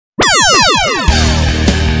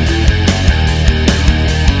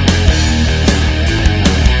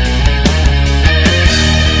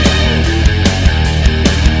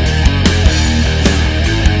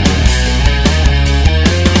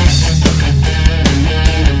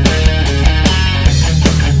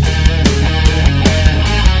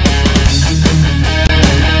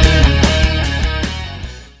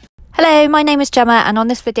Hello, my name is Gemma, and on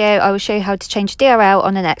this video I will show you how to change DRL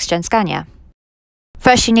on a Nextgen Scania.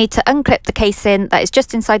 First, you need to unclip the casing that is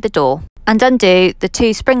just inside the door and undo the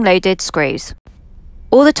two spring-loaded screws.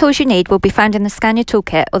 All the tools you need will be found in the Scania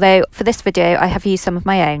toolkit, although for this video I have used some of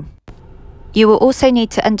my own. You will also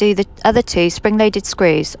need to undo the other two spring-loaded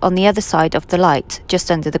screws on the other side of the light,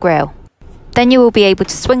 just under the grille. Then you will be able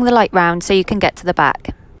to swing the light round so you can get to the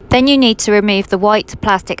back. Then you need to remove the white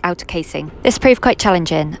plastic outer casing. This proved quite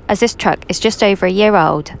challenging, as this truck is just over a year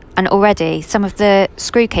old and already some of the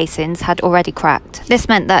screw casings had already cracked. This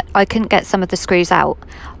meant that I couldn't get some of the screws out,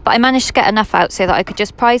 but I managed to get enough out so that I could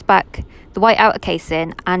just prise back the white outer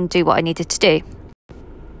casing and do what I needed to do.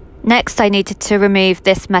 Next, I needed to remove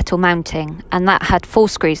this metal mounting, and that had 4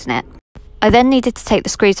 screws in it. I then needed to take the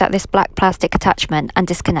screws out of this black plastic attachment and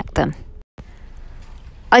disconnect them.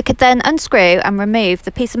 I could then unscrew and remove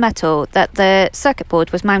the piece of metal that the circuit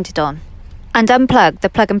board was mounted on and unplug the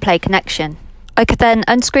plug-and-play connection. I could then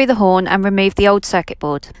unscrew the horn and remove the old circuit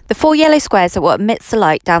board. The 4 yellow squares are what emits the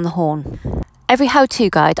light down the horn. Every how-to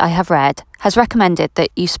guide I have read has recommended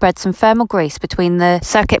that you spread some thermal grease between the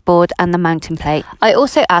circuit board and the mounting plate. I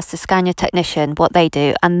also asked the Scania technician what they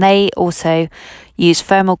do, and they also use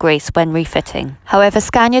thermal grease when refitting. However,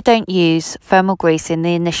 Scania don't use thermal grease in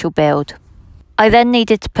the initial build. I then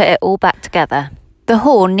needed to put it all back together. The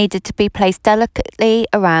horn needed to be placed delicately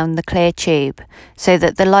around the clear tube so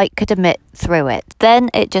that the light could emit through it. Then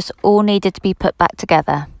it just all needed to be put back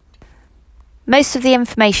together. Most of the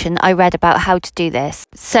information I read about how to do this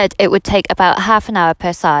said it would take about half an hour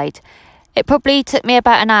per side. It probably took me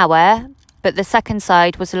about an hour, but the second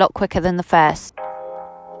side was a lot quicker than the first.